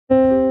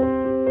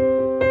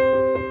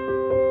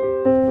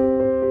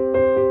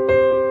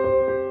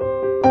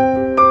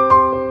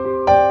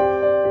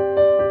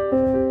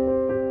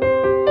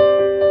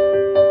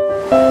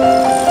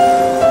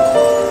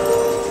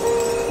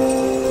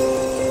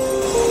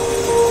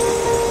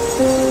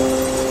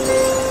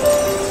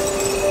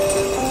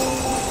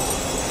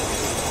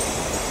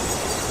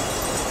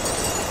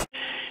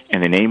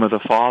name of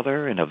the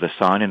Father, and of the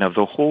Son, and of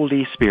the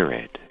Holy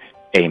Spirit.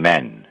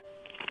 Amen.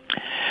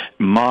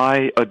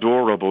 My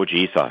adorable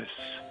Jesus,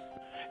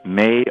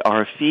 may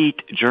our feet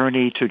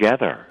journey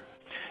together.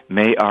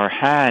 May our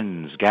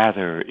hands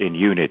gather in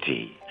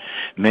unity.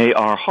 May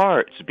our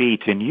hearts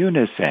beat in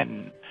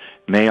unison.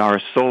 May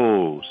our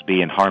souls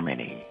be in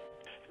harmony.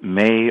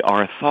 May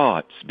our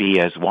thoughts be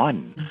as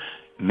one.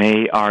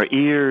 May our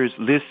ears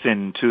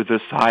listen to the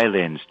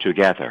silence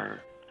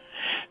together.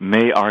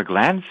 May our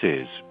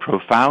glances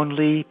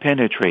profoundly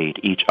penetrate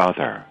each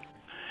other.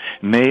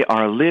 May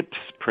our lips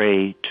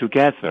pray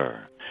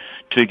together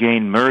to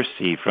gain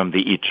mercy from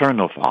the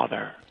eternal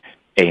Father.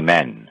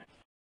 Amen.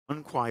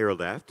 One choir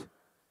left.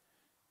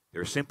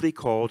 They're simply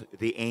called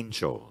the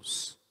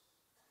angels,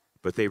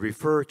 but they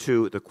refer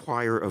to the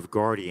choir of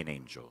guardian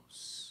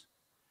angels.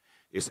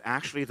 It's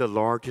actually the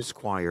largest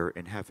choir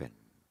in heaven.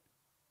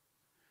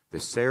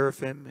 The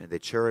seraphim and the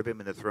cherubim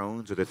and the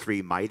thrones are the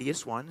three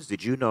mightiest ones.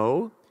 Did you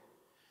know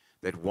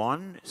that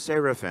one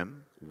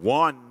seraphim,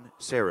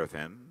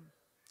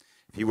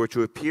 if he were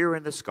to appear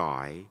in the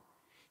sky,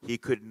 he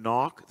could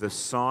knock the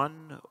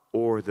sun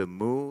or the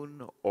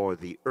moon or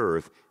the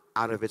earth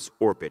out of its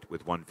orbit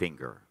with one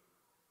finger?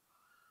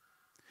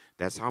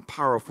 That's how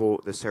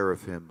powerful the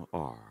seraphim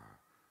are.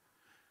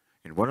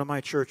 In one of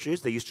my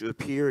churches, they used to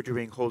appear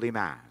during Holy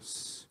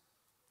Mass.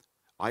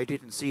 I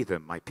didn't see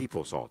them, my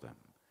people saw them.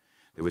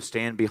 They would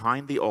stand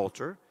behind the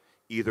altar,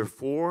 either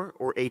 4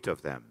 or 8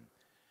 of them.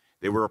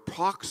 They were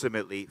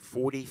approximately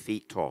 40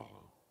 feet tall.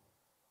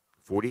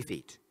 40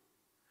 feet.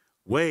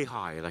 Way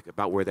high, like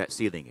about where that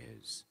ceiling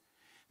is.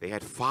 They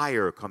had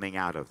fire coming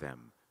out of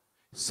them.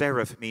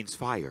 Seraph means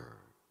fire.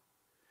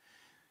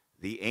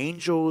 The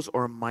angels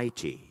are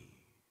mighty.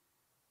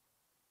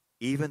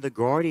 Even the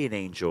guardian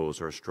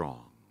angels are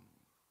strong.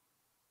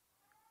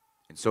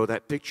 And so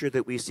that picture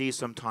that we see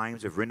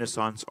sometimes of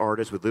Renaissance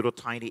artists with little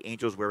tiny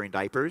angels wearing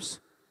diapers,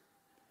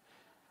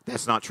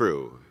 that's not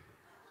true.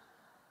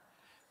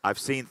 I've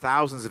seen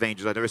thousands of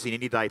angels. I've never seen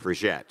any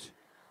diapers yet.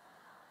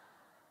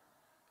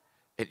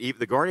 And even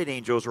the guardian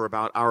angels are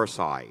about our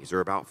size. They're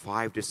about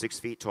 5 to 6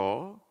 feet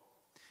tall.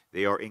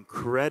 They are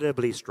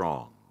incredibly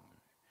strong.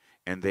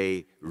 And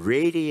they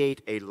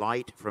radiate a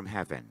light from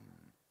heaven.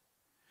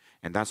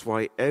 And that's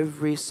why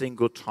every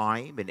single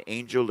time an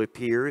angel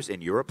appears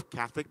in your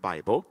Catholic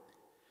Bible,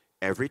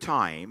 every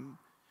time,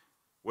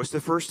 what's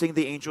the first thing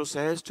the angel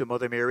says to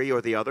Mother Mary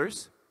or the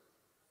others?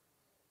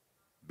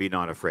 Be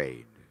not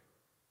afraid.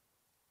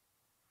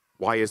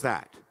 Why is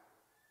that?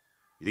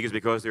 You think it's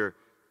because they're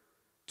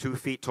 2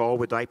 feet tall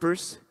with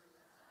diapers?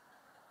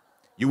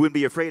 You wouldn't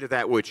be afraid of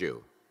that, would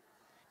you?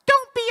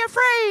 Don't be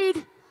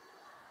afraid.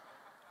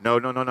 No.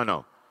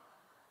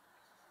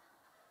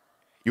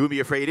 You wouldn't be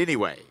afraid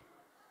anyway.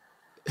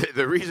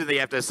 The reason they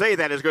have to say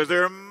that is because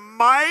they're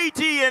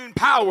mighty in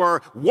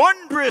power,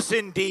 wondrous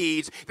in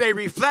deeds. They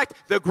reflect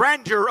the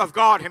grandeur of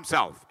God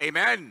himself.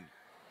 Amen.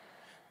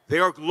 They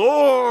are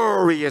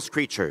glorious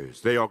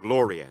creatures. They are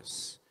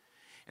glorious.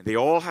 And they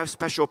all have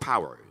special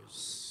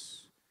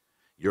powers.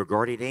 Your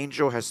guardian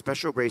angel has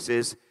special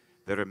graces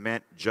that are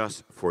meant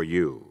just for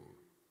you.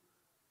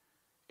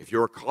 If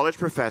you're a college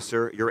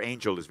professor, your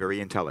angel is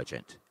very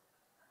intelligent.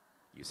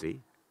 You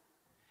see?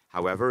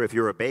 However, if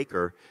you're a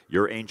baker,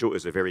 your angel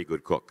is a very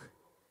good cook.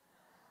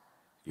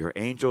 Your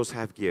angels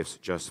have gifts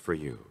just for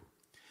you.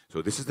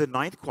 So this is the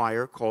 9th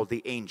choir called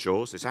the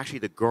angels. It's actually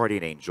the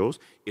guardian angels.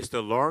 It's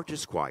the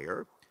largest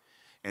choir.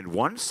 And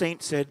one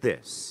saint said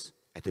this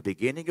at the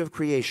beginning of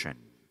creation,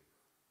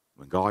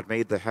 when God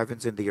made the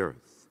heavens and the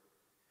earth.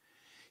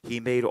 He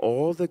made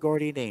all the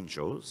guardian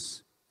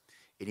angels,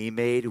 and he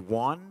made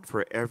one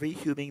for every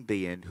human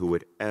being who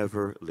would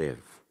ever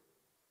live.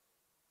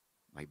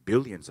 Like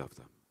billions of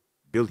them.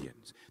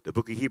 Billions. The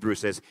book of Hebrews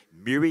says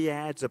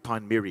myriads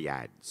upon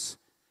myriads.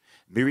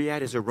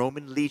 Myriad is a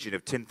Roman legion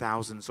of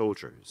 10,000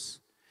 soldiers.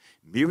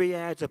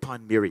 Myriads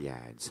upon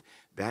myriads.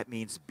 That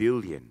means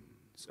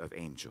billions of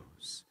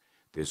angels.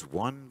 There's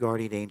one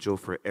guardian angel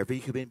for every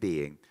human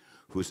being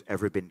who's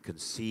ever been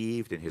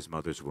conceived in his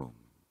mother's womb.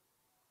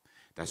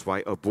 That's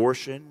why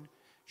abortion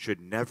should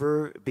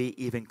never be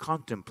even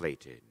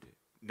contemplated,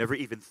 never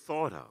even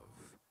thought of.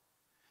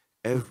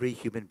 Every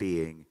human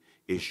being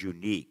is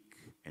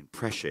unique and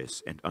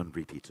precious and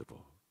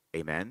unrepeatable.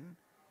 Amen?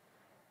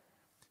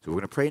 So we're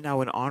going to pray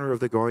now in honor of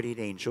the guardian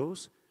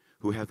angels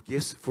who have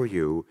gifts for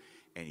you.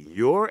 And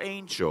your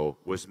angel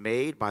was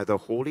made by the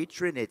Holy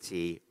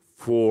Trinity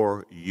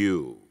for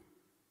you.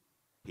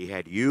 He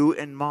had you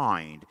in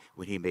mind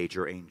when he made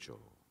your angel.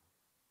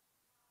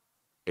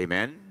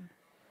 Amen?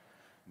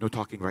 No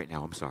talking right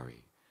now, I'm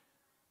sorry.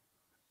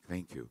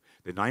 Thank you.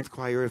 The 9th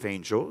choir of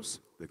angels,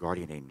 the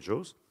guardian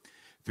angels,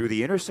 through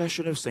the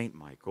intercession of Saint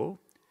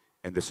Michael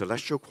and the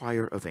celestial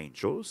choir of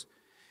angels,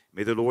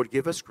 may the Lord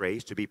give us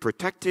grace to be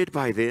protected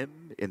by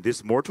them in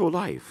this mortal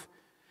life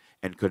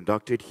and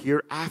conducted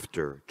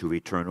hereafter to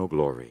eternal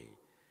glory.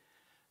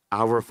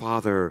 Our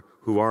Father,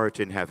 who art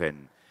in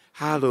heaven,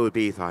 hallowed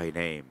be thy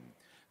name.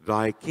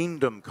 Thy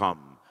kingdom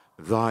come,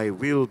 thy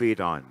will be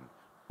done,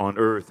 on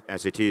earth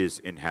as it is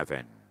in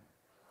heaven.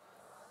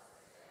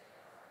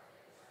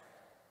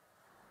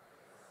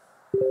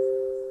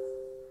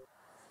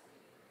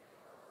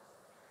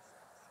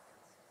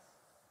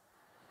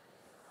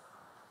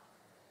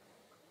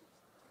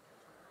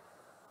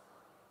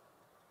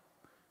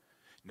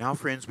 Now,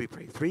 friends, we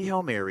pray 3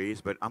 Hail Marys,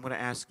 but I'm going to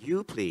ask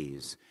you,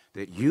 please,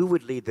 that you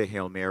would lead the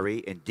Hail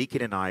Mary, and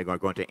Deacon and I are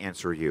going to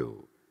answer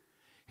you.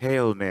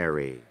 Hail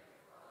Mary.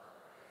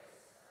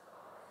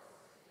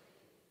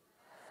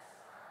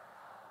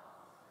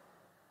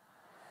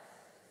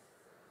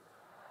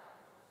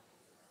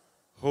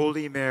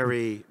 Holy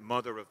Mary,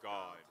 Mother of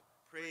God,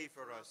 pray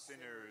for us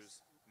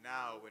sinners,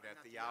 now and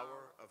at the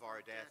hour of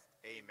our death.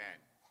 Amen.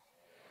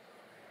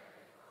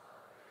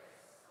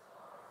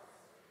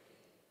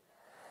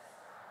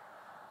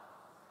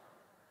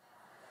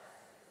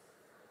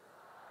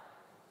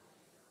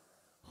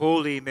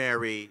 Holy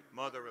Mary,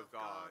 Mother of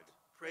God,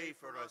 pray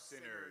for us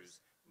sinners,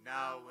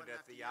 now and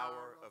at the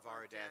hour of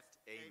our death.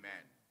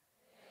 Amen.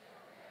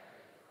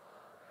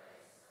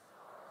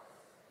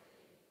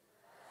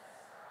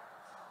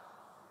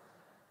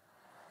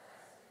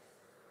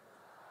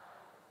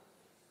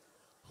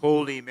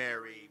 Holy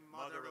Mary,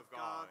 Mother of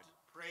God,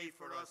 pray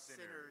for us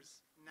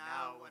sinners,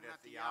 now and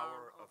at the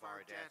hour of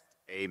our death.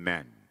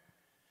 Amen.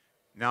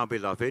 Now,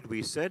 beloved,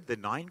 we said the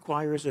 9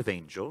 choirs of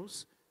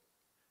angels.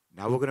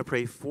 Now we're going to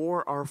pray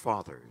for our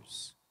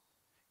fathers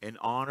in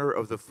honor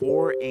of the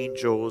 4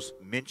 angels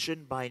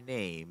mentioned by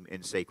name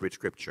in sacred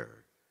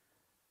scripture.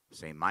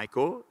 St.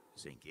 Michael,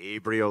 St.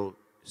 Gabriel,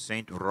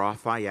 St.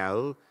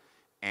 Raphael,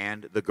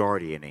 and the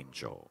guardian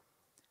angel.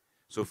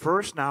 So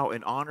first now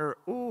in honor,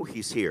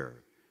 he's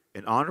here.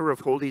 In honor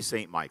of Holy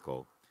St.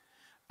 Michael,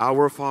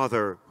 our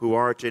Father who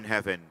art in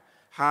heaven,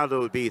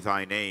 hallowed be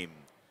thy name.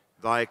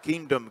 Thy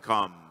kingdom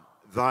come,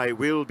 thy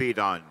will be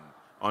done,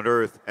 on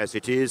earth as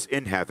it is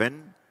in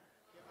heaven.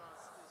 Give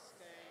us this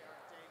day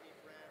our daily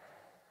bread,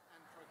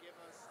 and forgive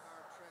us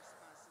our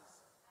trespasses,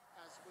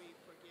 as we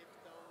forgive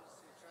those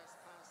who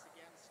trespass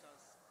against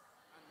us.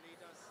 And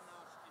lead us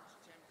not into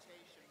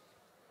temptation,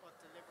 but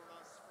deliver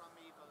us from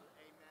evil.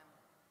 Amen.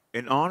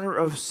 In honor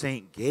of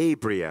St.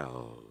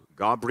 Gabriel,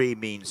 Gabri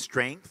means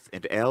strength,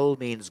 and El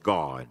means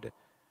God.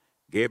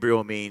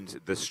 Gabriel means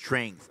the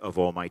strength of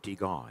Almighty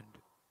God.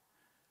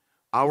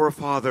 Our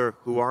Father,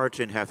 who art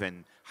in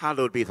heaven,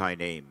 hallowed be thy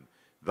name.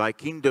 Thy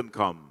kingdom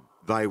come,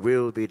 thy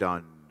will be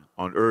done,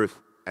 on earth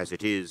as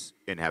it is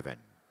in heaven.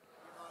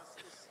 Give us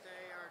this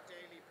day our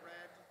daily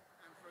bread,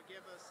 and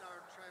forgive us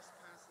our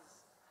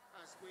trespasses,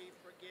 as we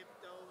forgive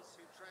those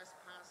who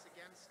trespass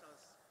against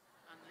us.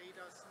 And lead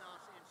us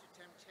not into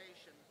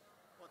temptation,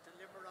 but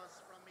deliver us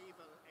from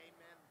evil.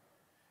 Amen.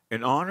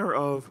 In honor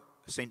of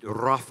St.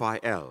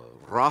 Raphael,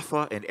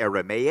 Rapha in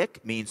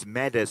Aramaic means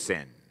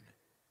medicine.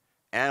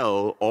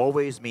 El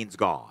always means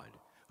God.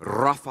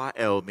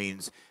 Raphael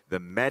means the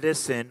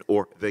medicine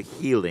or the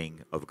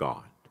healing of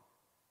God.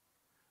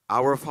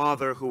 Our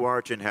Father who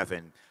art in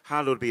heaven,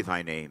 hallowed be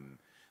thy name.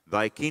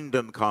 Thy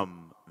kingdom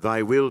come,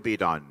 thy will be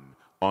done,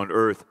 on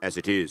earth as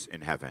it is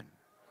in heaven.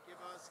 Give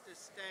us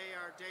this day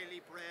our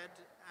daily bread,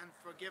 and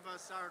forgive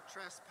us our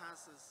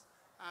trespasses,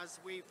 as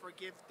we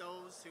forgive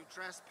those who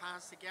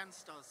trespass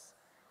against us.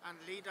 And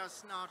lead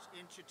us not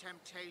into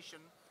temptation,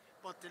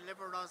 but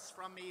deliver us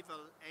from evil.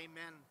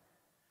 Amen.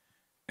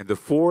 And the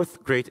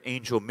 4th great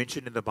angel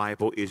mentioned in the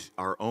Bible is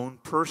our own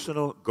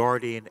personal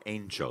guardian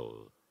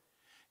angel.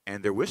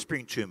 And they're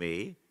whispering to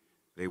me,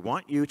 they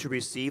want you to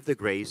receive the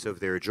grace of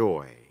their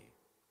joy.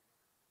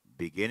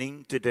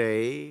 Beginning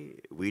today,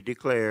 we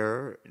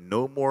declare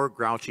no more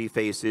grouchy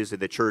faces in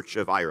the Church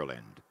of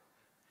Ireland.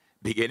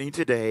 Beginning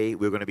today,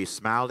 we're going to be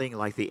smiling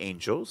like the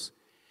angels.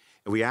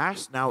 And we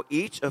ask now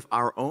each of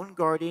our own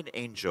guardian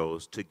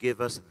angels to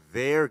give us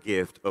their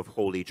gift of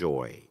holy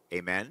joy.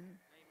 Amen? Amen.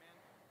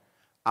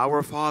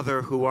 Our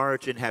Father who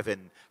art in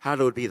heaven,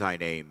 hallowed be thy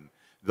name.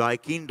 Thy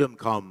kingdom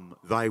come,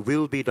 thy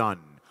will be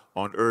done,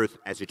 on earth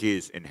as it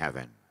is in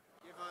heaven.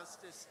 Give us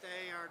this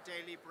day our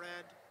daily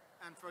bread,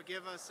 and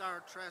forgive us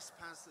our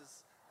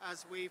trespasses,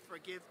 as we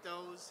forgive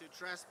those who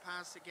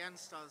trespass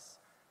against us.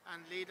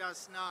 And lead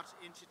us not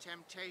into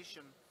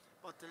temptation,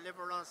 but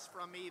deliver us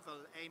from evil.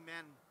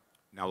 Amen.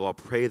 Now I'll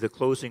pray the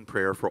closing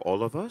prayer for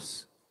all of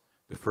us.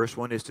 The first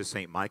one is to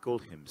St. Michael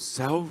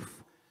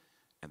himself,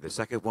 and the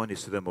second one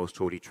is to the Most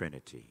Holy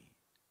Trinity.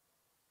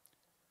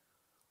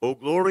 O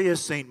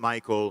glorious St.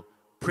 Michael,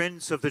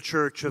 Prince of the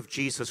Church of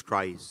Jesus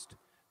Christ,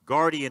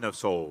 guardian of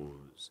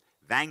souls,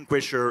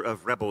 vanquisher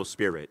of rebel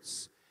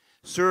spirits,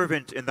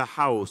 servant in the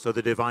house of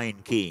the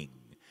divine King,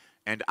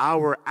 and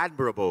our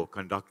admirable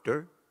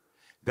conductor,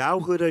 thou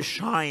wouldst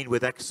shine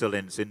with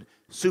excellence in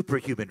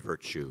superhuman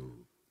virtue.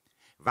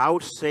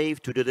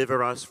 Vouchsafe to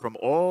deliver us from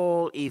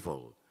all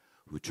evil,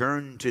 who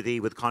turn to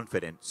thee with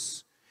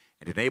confidence,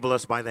 and enable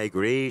us by thy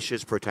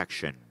gracious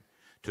protection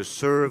to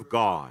serve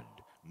God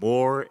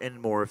more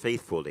and more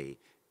faithfully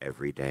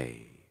every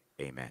day.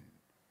 Amen.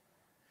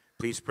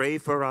 Please pray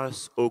for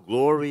us, O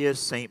glorious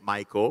St.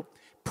 Michael,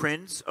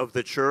 Prince of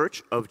the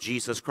Church of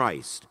Jesus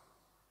Christ,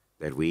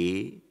 that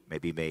we may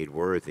be made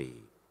worthy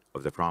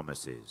of the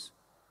promises.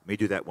 Let me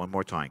do that one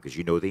more time, because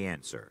you know the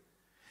answer.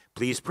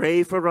 Please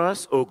pray for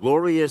us, O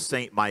glorious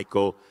St.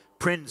 Michael,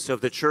 Prince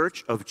of the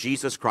Church of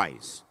Jesus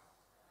Christ.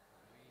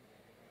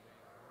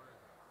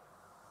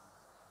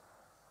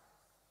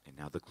 And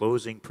now the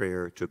closing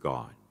prayer to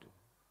God.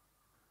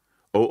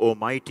 O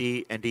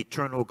Almighty and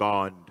eternal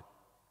God,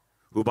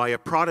 who by a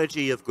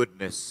prodigy of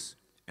goodness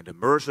and a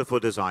merciful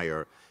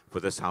desire for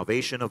the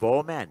salvation of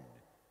all men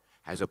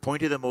has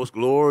appointed the most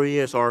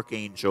glorious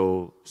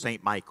archangel,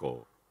 Saint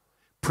Michael,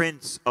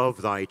 Prince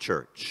of thy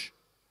church,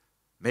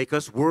 make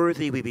us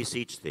worthy, we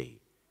beseech thee,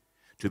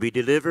 to be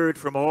delivered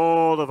from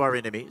all of our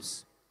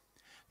enemies,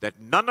 that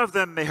none of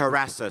them may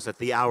harass us at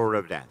the hour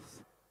of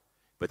death,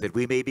 but that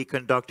we may be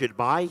conducted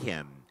by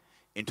him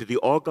into the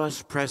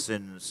august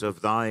presence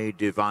of thy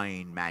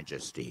divine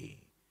majesty.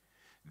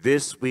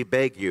 This we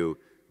beg you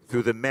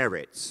through the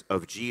merits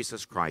of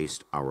Jesus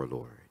Christ our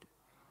Lord.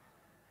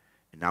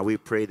 And now we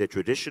pray the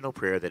traditional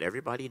prayer that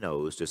everybody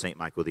knows to St.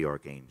 Michael the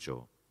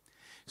Archangel.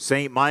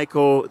 St.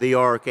 Michael the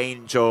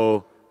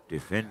Archangel,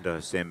 defend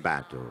us in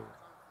battle.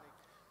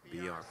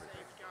 Be our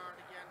safeguard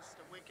against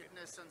the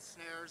wickedness and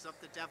snares of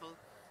the devil.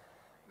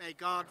 May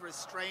God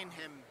restrain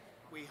him,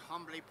 we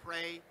humbly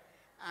pray.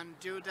 And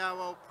do thou,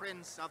 O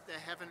Prince of the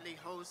heavenly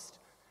host,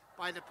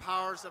 by the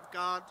powers of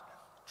God,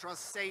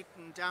 thrust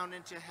Satan down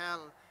into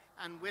hell,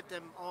 and with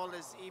him all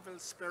his evil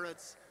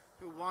spirits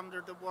who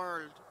wander the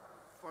world,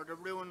 for the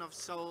ruin of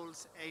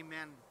souls.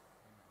 Amen.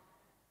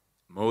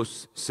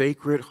 Most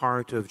Sacred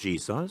Heart of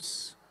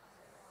Jesus,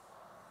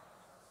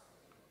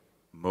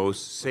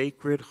 most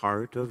Sacred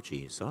Heart of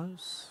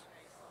Jesus,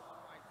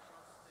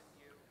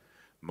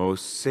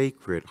 most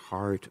Sacred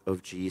Heart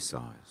of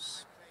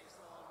Jesus.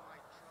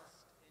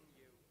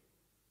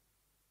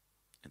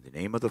 In the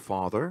name of the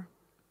Father,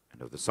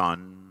 and of the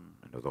Son,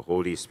 and of the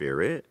Holy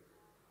Spirit,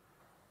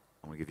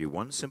 I'm going to give you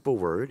one simple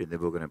word, and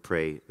then we're going to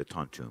pray the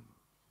Tantum.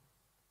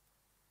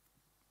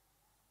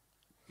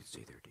 You can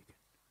stay there, Deacon.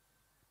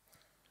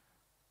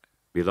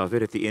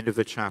 Beloved, at the end of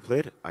the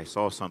chaplet, I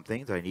saw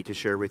something that I need to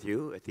share with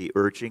you at the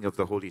urging of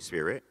the Holy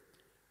Spirit.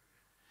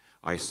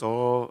 I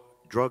saw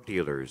drug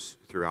dealers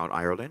throughout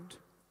Ireland,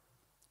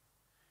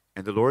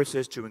 and the Lord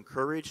says to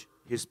encourage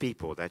his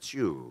people, that's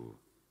you,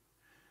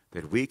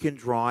 that we can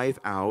drive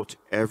out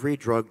every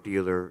drug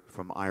dealer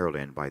from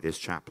Ireland by this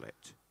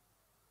chaplet.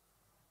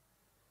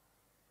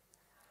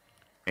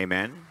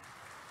 Amen.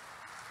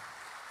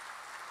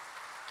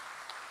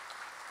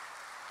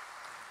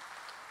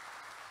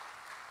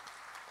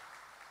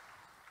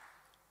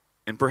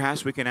 And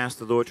perhaps we can ask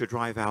the Lord to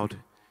drive out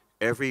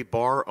every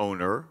bar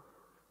owner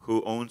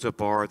who owns a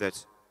bar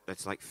that's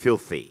like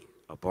filthy,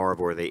 a bar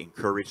where they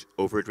encourage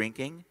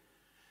overdrinking.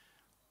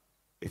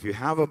 If you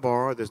have a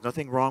bar, there's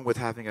nothing wrong with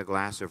having a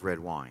glass of red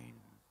wine,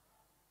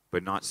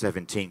 but not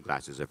 17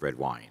 glasses of red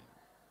wine,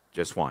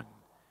 just one.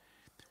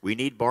 We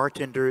need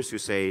bartenders who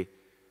say,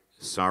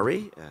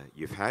 sorry,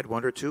 you've had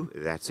one or two,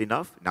 that's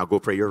enough, now go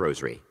pray your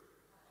rosary.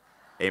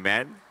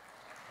 Amen?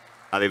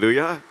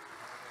 Hallelujah.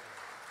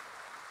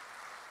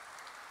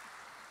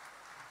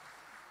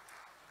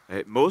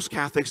 Most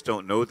Catholics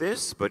don't know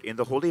this, but in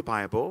the Holy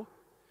Bible,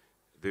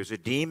 there's a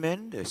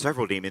demon,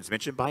 several demons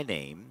mentioned by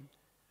name.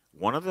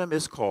 One of them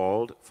is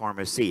called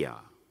pharmacia.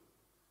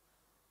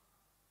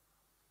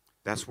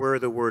 That's where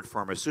the word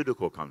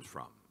pharmaceutical comes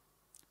from.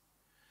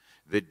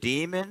 The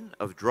demon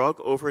of drug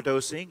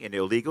overdosing and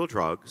illegal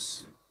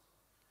drugs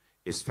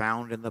is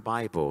found in the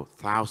Bible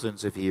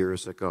thousands of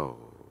years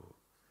ago.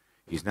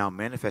 He's now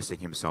manifesting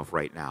himself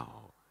right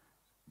now,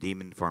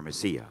 demon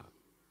pharmacia.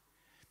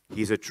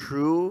 He's a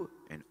true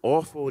and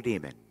awful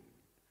demon,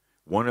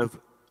 one of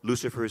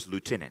Lucifer's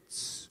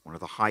lieutenants, one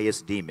of the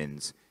highest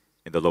demons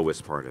in the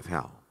lowest part of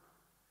hell.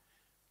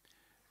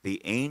 The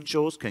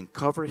angels can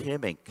cover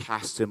him and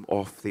cast him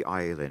off the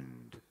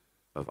island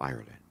of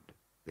Ireland.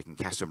 They can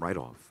cast him right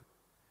off.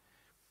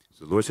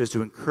 So the Lord says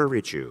to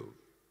encourage you.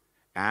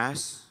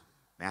 Ask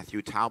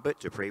Matthew Talbot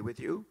to pray with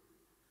you,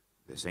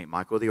 the St.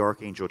 Michael the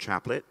Archangel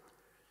chaplet,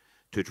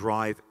 to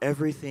drive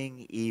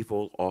everything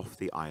evil off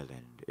the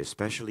island,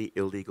 especially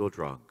illegal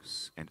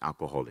drugs and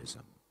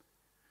alcoholism.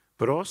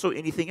 But also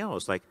anything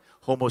else like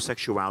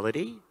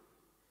homosexuality.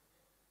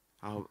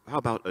 How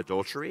about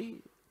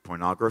adultery,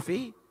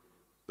 pornography?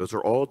 Those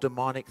are all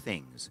demonic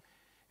things.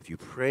 If you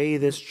pray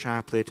this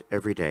chaplet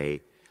every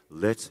day,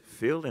 let's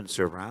fill and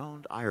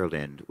surround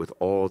Ireland with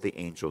all the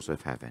angels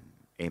of heaven.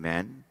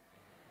 Amen?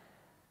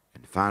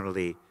 And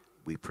finally,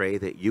 we pray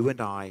that you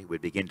and I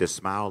would begin to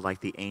smile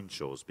like the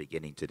angels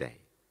beginning today.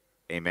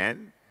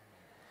 Amen?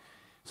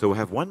 So we'll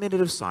have 1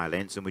 minute of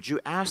silence, and would you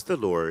ask the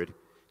Lord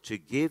to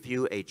give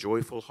you a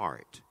joyful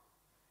heart?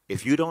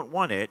 If you don't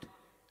want it,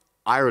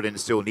 Ireland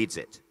still needs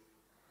it.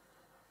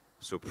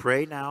 So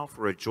pray now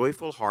for a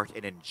joyful heart,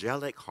 an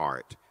angelic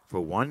heart,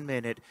 for 1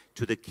 minute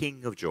to the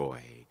King of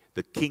Joy,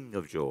 the King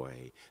of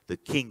Joy, the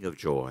King of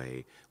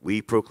Joy.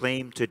 We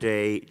proclaim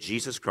today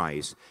Jesus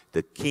Christ,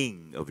 the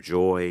King of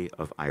Joy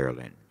of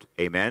Ireland.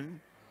 Amen?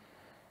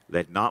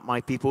 Let not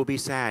my people be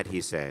sad,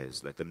 he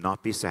says. Let them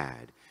not be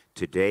sad.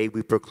 Today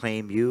we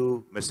proclaim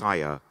you,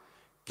 Messiah,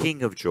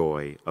 King of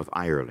Joy of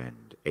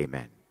Ireland.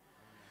 Amen.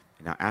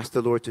 And now ask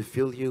the Lord to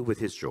fill you with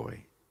his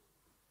joy.